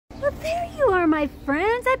there you are, my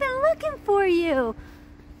friends. I've been looking for you.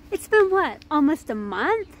 It's been what, almost a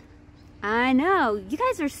month? I know, you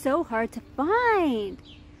guys are so hard to find.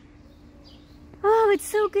 Oh, it's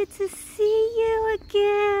so good to see you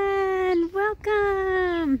again.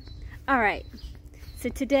 Welcome. All right, so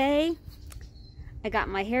today I got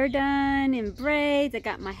my hair done in braids, I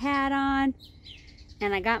got my hat on,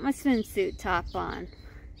 and I got my swimsuit top on.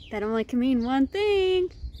 That only can mean one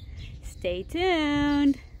thing. Stay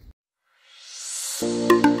tuned.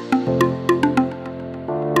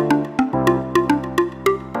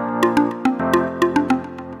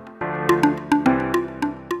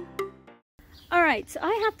 Alright, so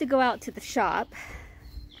I have to go out to the shop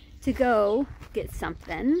to go get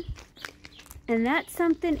something. And that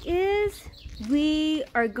something is, we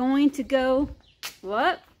are going to go,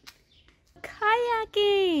 what?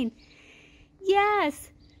 Kayaking! Yes!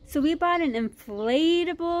 So we bought an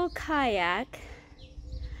inflatable kayak.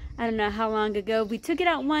 I don't know how long ago. We took it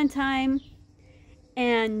out one time.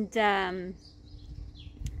 And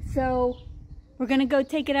so we're going to go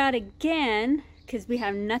take it out again because we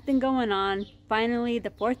have nothing going on. Finally, the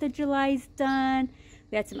 4th of July is done.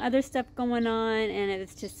 We had some other stuff going on and it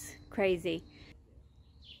was just crazy.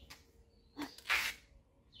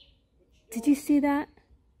 Did you see that?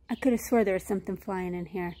 I could have swore there was something flying in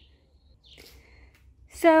here.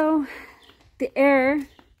 So, the air...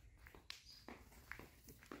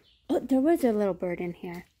 Oh, there was a little bird in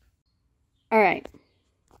here. Alright.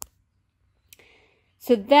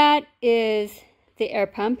 So that is the air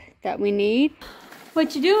pump that we need.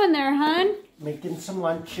 What you doing there, hon? Making some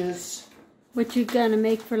lunches. What you gonna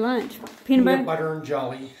make for lunch? Peanut butter and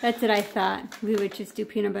jelly. That's what I thought. We would just do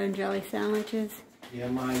peanut butter and jelly sandwiches. Yeah,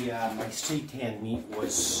 my seitan meat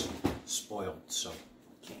was spoiled, so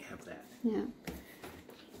can't have that. Yeah.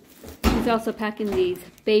 He's also packing these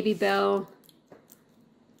Baby Bell.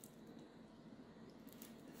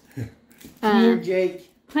 Here,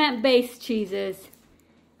 Jake. Plant-based cheeses.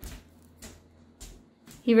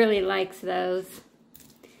 He really likes those.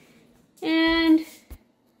 And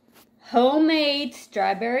homemade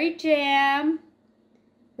strawberry jam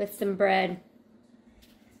with some bread.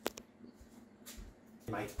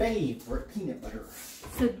 My favorite peanut butter.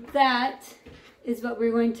 So that is what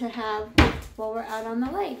we're going to have while we're out on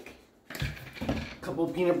the lake. A couple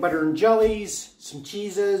of peanut butter and jellies, some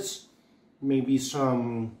cheeses, maybe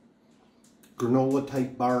some granola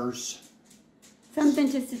type bars.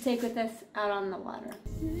 Something just to take with us out on the water.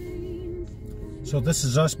 So this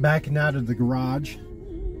is us backing out of the garage,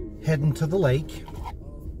 heading to the lake.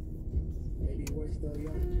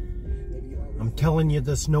 I'm telling you,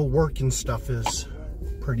 this no working stuff is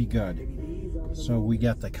pretty good. So we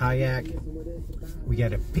got the kayak, we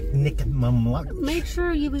got a picnic mum lunch. Make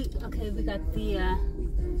sure you okay, we got the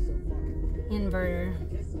inverter.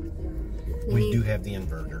 We do have the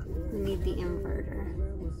inverter. We need the inverter.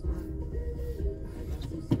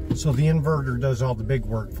 So the inverter does all the big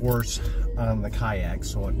work for us on the kayak,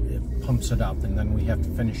 so it pumps it up, and then we have to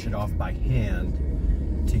finish it off by hand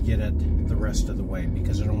to get it the rest of the way,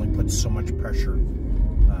 because it only puts so much pressure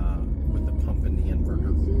with the pump and the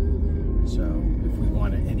inverter. So if we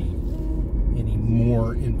want it any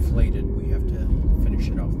more inflated, we have to finish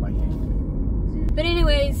it off by hand. But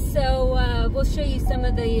anyways, so We'll show you some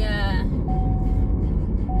of the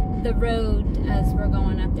road as we're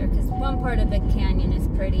going up there, because one part of the canyon is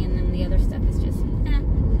pretty and then the other stuff is just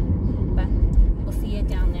but we'll see you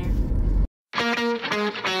down there.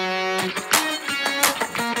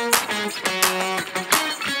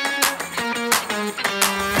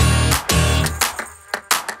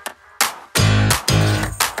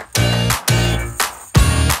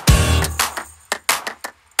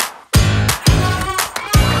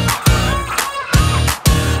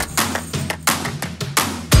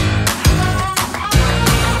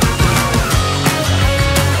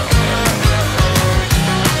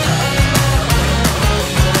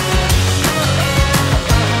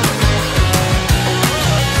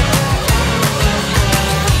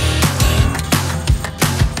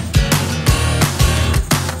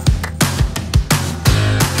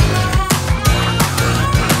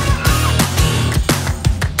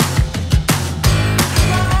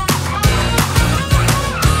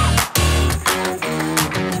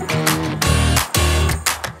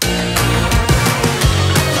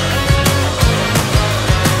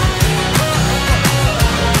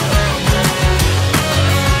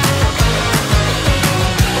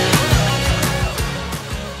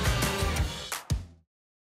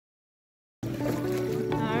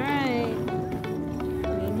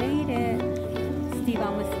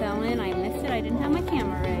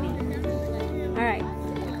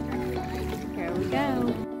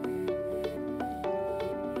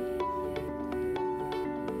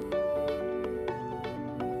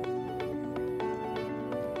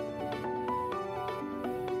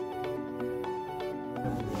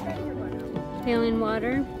 failing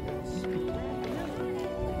water?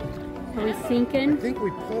 Are we sinking? I think we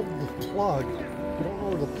pulled the plug. I don't know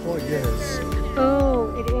where the plug is.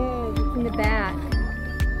 Oh, it is. It's in the back.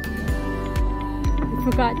 We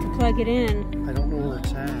forgot to plug it in. I don't know where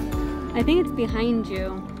it's at. I think it's behind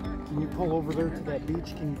you. Can you pull over there to that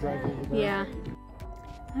beach? Can you drive over there? Yeah.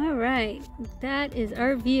 All right. That is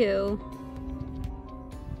our view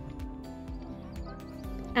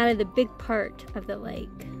out of the big part of the lake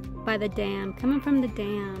by the dam, coming from the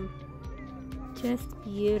dam. Just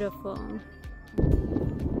beautiful.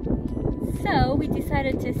 So we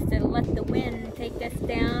decided just to let the wind take us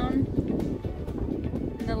down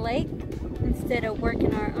the lake instead of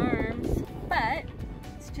working our arms, but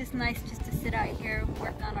it's just nice just to sit out here,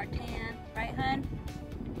 work on our tan, right, hun?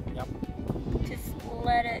 Yep. Just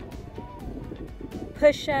let it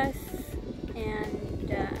push us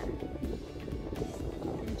and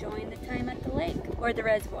enjoying the time at the lake, or the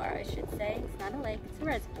reservoir, I should say. It's not a lake, it's a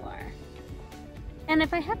reservoir. And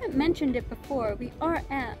if I haven't mentioned it before, we are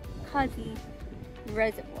at Causey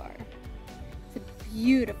Reservoir. It's a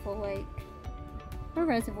beautiful lake, or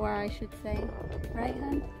reservoir, I should say. Right,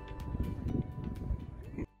 hun?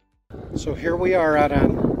 So here we are out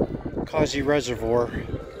on Causey Reservoir,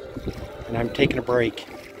 and I'm taking a break.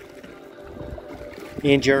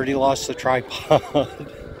 Angie already lost the tripod.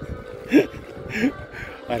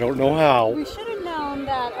 I don't know how. We should have known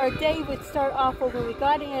that our day would start off when we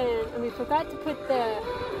got in and we forgot to put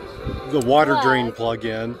the water drain plug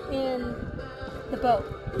in the boat.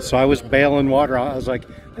 So I was bailing water out. I was like,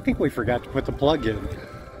 I think we forgot to put the plug in.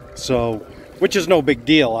 So, which is no big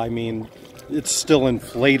deal. I mean, it's still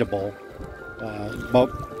inflatable.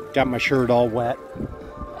 But got my shirt all wet.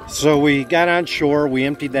 So we got on shore, we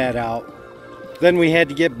emptied that out. Then we had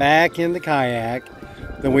to get back in the kayak.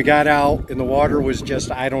 Then we got out and the water was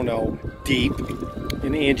just, I don't know, deep.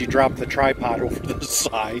 And Angie dropped the tripod over the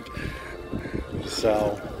side.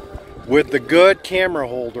 So, with the good camera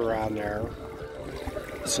holder on there.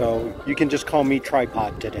 So, you can just call me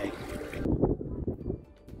Tripod today.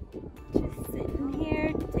 Just sitting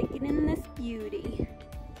here, taking in this beauty.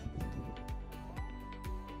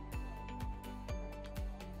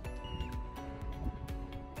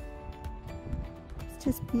 It's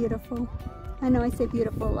just beautiful. I know I say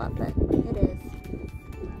beautiful a lot, but it is.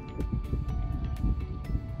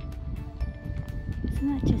 Isn't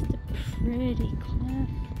that just a pretty cliff?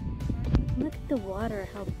 Look at the water,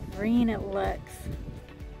 how green it looks.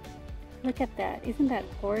 Look at that. Isn't that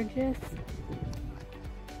gorgeous?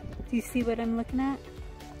 Do you see what I'm looking at?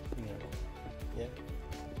 Yeah.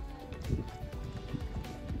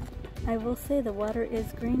 I will say the water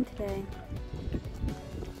is green today.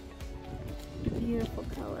 Beautiful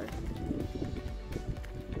color.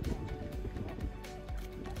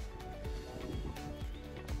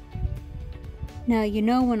 Now you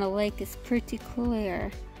know when a lake is pretty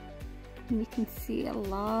clear and you can see a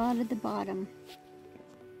lot at the bottom.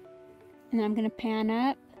 And I'm going to pan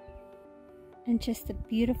up and just the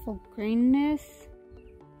beautiful greenness.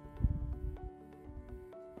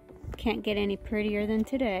 Can't get any prettier than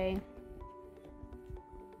today.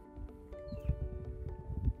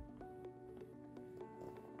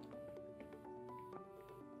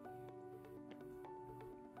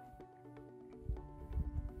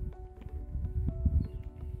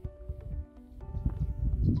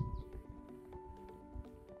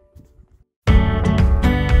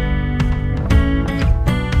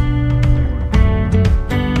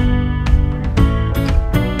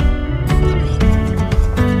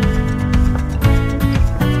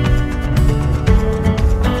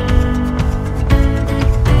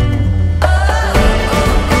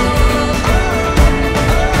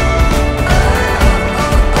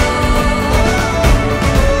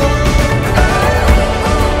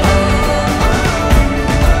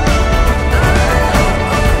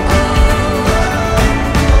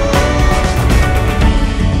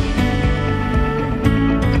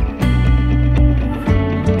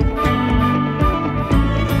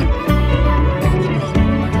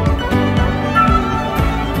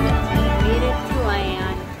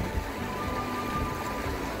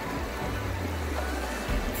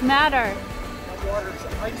 Matter. The water's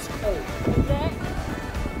ice cold. Is it?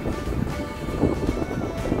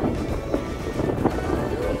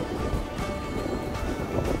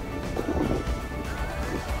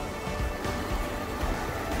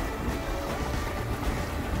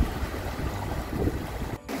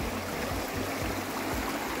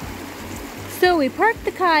 So we parked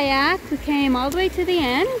the kayak. We came all the way to the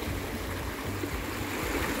end.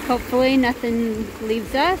 Hopefully nothing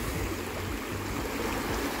leaves us.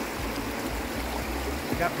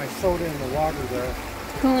 Got my soda in the water there.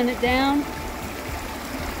 Cooling it down.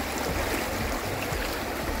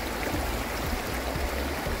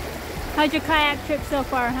 How's your kayak trip so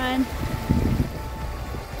far, hon?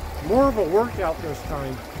 More of a workout this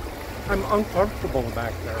time. I'm uncomfortable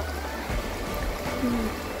back there.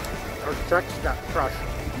 Our trucks got crushed.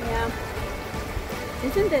 Yeah.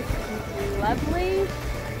 Isn't this lovely?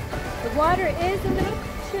 The water is a little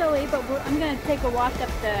chilly, but I'm going to take a walk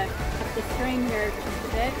up the stream here just a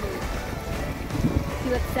bit and see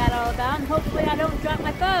what's that all about. And hopefully I don't drop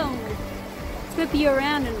my phone. Flip you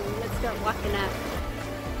around and let's start walking up.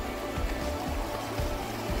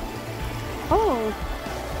 Oh,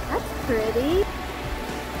 that's pretty.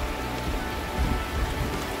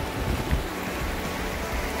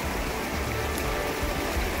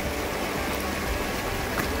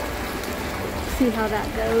 See how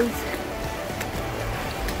that goes.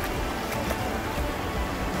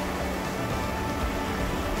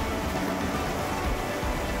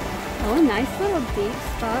 Oh, a nice little deep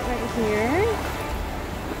spot right here.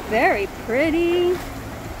 Very pretty.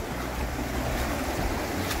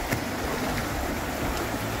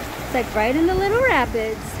 It's like right in the little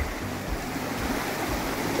rapids.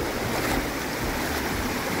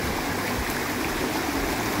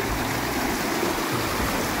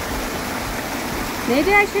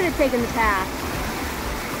 Maybe I should have taken the path.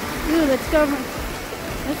 Ooh, let's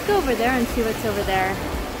go over there and see what's over there.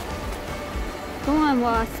 Go on,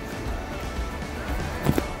 wasp.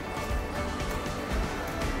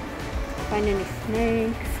 Find any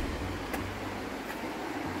snakes.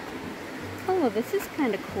 Oh, this is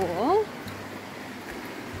kind of cool.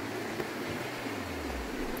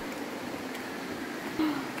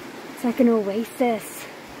 It's like an oasis.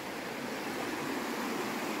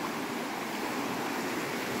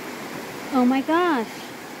 Oh my gosh.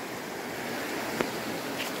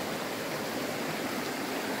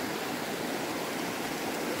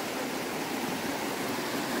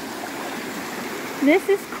 This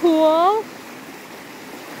is cool.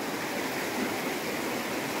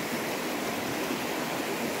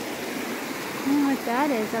 I don't know what that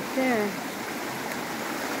is up there.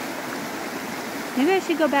 Maybe I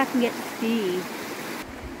should go back and get Steve.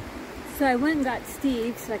 So I went and got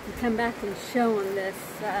Steve so I could come back and show him this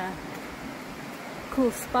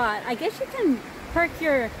cool spot. I guess you can park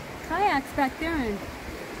your kayaks back there and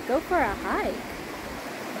go for a hike.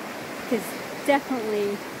 Because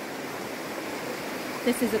definitely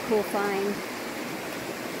this is a cool find.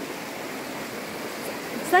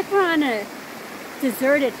 It's like we're on a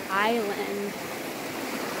deserted island.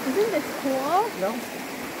 Isn't this cool? No.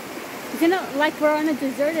 Isn't it like we're on a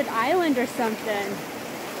deserted island or something?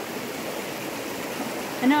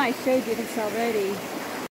 I know I showed you this already.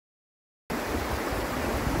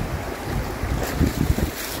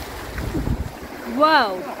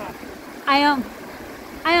 Whoa! I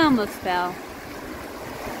almost fell.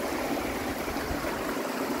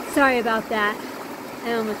 Sorry about that.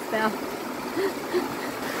 I almost fell.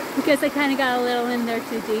 Because I kind of got a little in there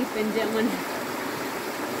too deep and didn't want to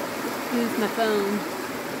use my phone.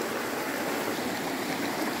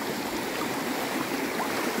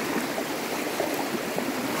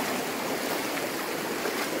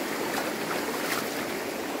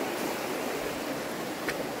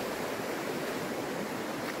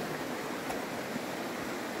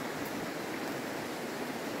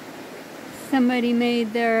 Somebody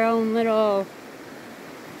made their own little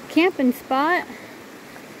camping spot.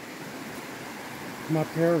 Come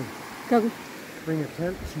up here. Go. Bring a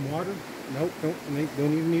tent, some water. Nope, don't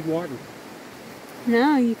even need water.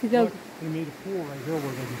 No, you could go. Look, they made a pool right here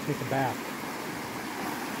where they can take a bath.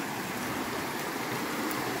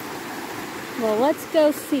 Well, let's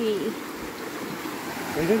go see.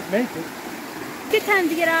 They didn't make it. Good time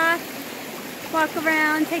to get off, walk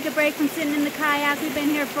around, take a break from sitting in the kayak. We've been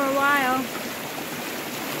here for a while.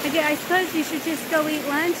 I suppose you should just go eat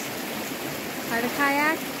lunch by the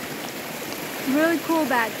kayak. Really cool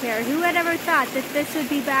back here. Who would ever thought that this would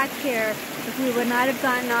be back here if we would not have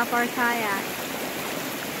gotten off our kayak?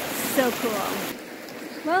 So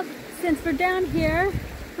cool. Well, since we're down here,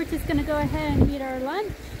 we're just going to go ahead and eat our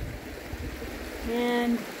lunch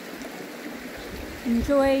and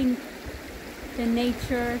enjoy the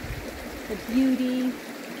nature, the beauty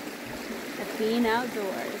of being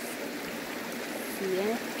outdoors. See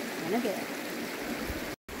you in a bit.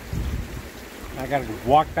 I gotta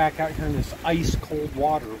walk back out here in this ice cold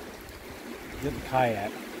water to get the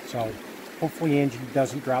kayak. So hopefully Angie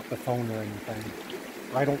doesn't drop the phone or anything.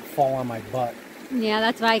 Or I don't fall on my butt. Yeah,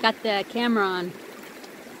 that's why I got the camera on.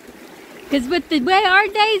 Because with the way our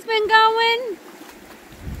day's been going.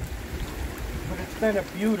 But it's been a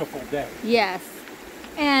beautiful day. Yes.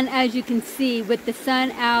 And as you can see with the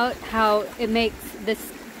sun out, how it makes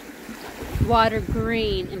this water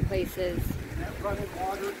green in places. That running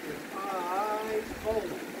water is ice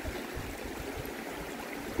cold.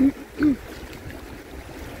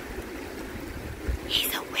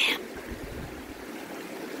 He's a wimp.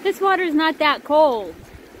 This water's not that cold.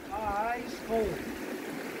 Ice cold.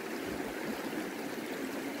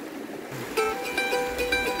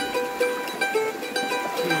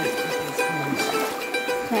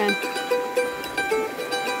 Okay.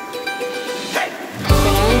 We're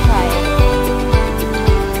gonna untie it.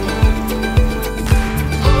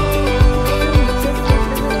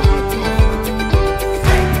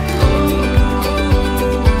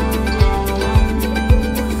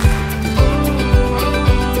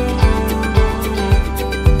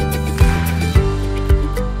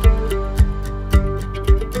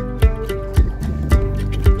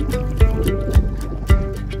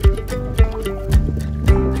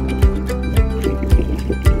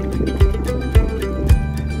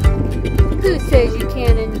 Who says you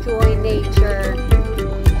can't enjoy nature?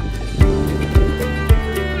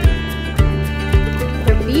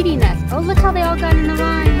 They're feeding us. Oh, look how they all got in a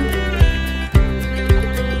line.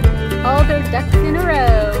 All their ducks in a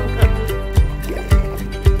row.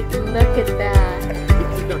 Look at that.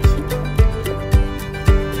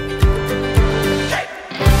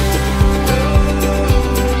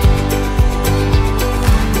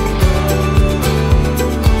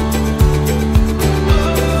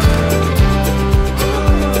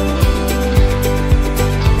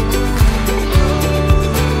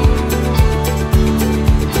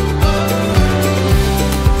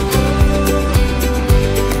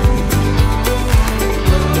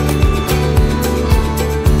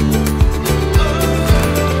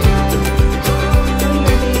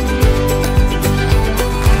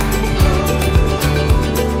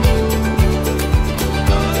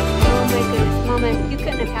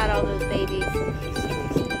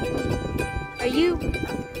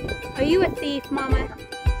 Are you a thief, Mama?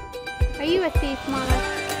 Are you a thief, Mama?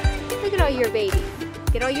 Look at all your babies.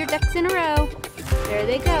 Get all your ducks in a row. There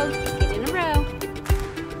they go. Get in a row.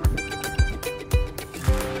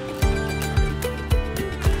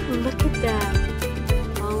 Look at that.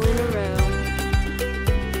 All in a row.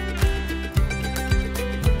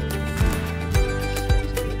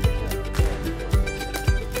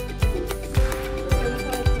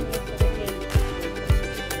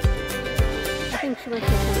 I think she wants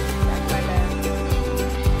to finish that by there.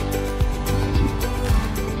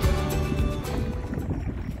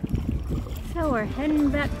 So we're heading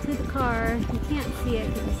back to the car. You can't see it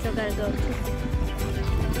because we still gotta go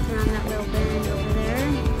around that little bend over there.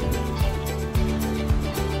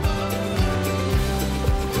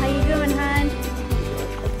 How you doing, hon?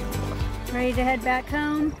 Ready to head back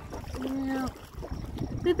home? No.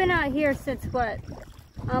 We've been out here since what?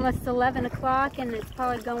 Almost 11 o'clock, and it's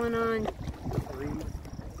probably going on 3.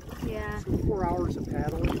 Yeah. So 4 hours of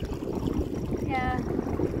paddling. Yeah.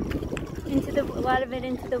 A lot of it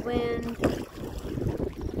into the wind.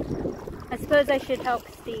 I suppose I should help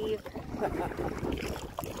Steve.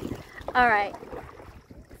 All right.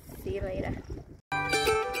 See you later.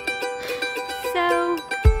 So,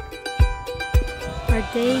 our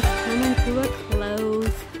day's coming to a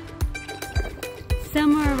close.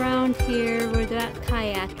 Somewhere around here where that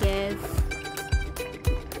kayak is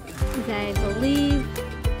I believe,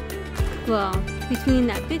 well, between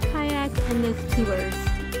that big kayak and those tubers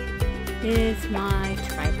is my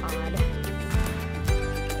tripod.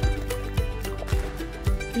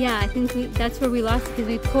 Yeah, I think that's where we lost it because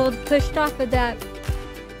we pushed off of that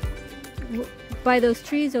by those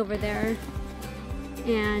trees over there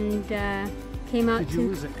and came out. Did you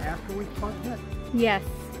lose it after we caught it? Yes.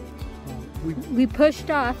 We pushed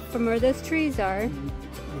off from where those trees are.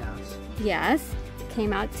 Yes. Yes.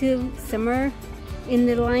 Came out to somewhere in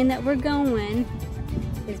the line that we're going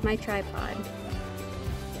is my tripod.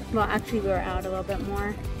 Well, actually we were out a little bit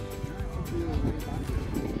more.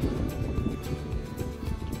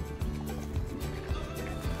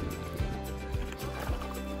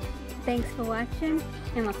 Thanks for watching,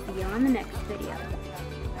 and we'll see you on the next video.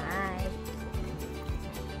 Bye.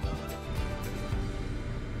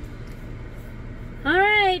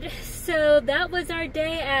 Alright, so that was our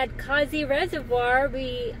day at Causey Reservoir.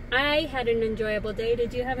 I had an enjoyable day.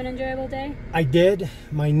 Did you have an enjoyable day? I did.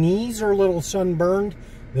 My knees are a little sunburned.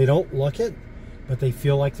 They don't look it, but they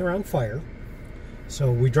feel like they're on fire.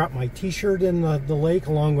 So we dropped my t-shirt in the lake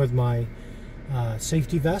along with my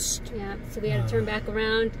safety vest. Yeah, so we had to turn back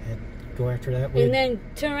around. And go after that. And then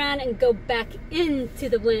turn around and go back into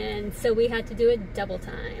the wind. So we had to do it double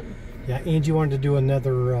time. Yeah, Angie wanted to do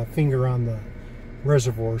another finger on the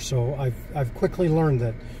reservoir. So I've quickly learned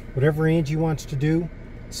that whatever Angie wants to do,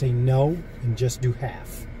 say no and just do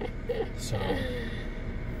half. So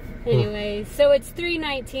anyway, so it's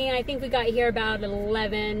 3:19. I think we got here about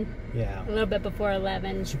 11. Yeah. A little bit before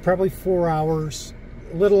 11. So probably 4 hours,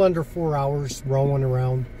 a little under 4 hours rowing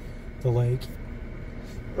around the lake.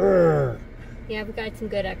 Yeah, we got some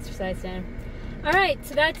good exercise in. Alright,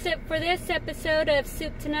 so that's it for this episode of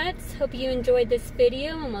Soup to Nuts. Hope you enjoyed this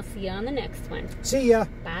video, and we'll see you on the next one. See ya.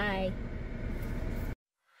 Bye.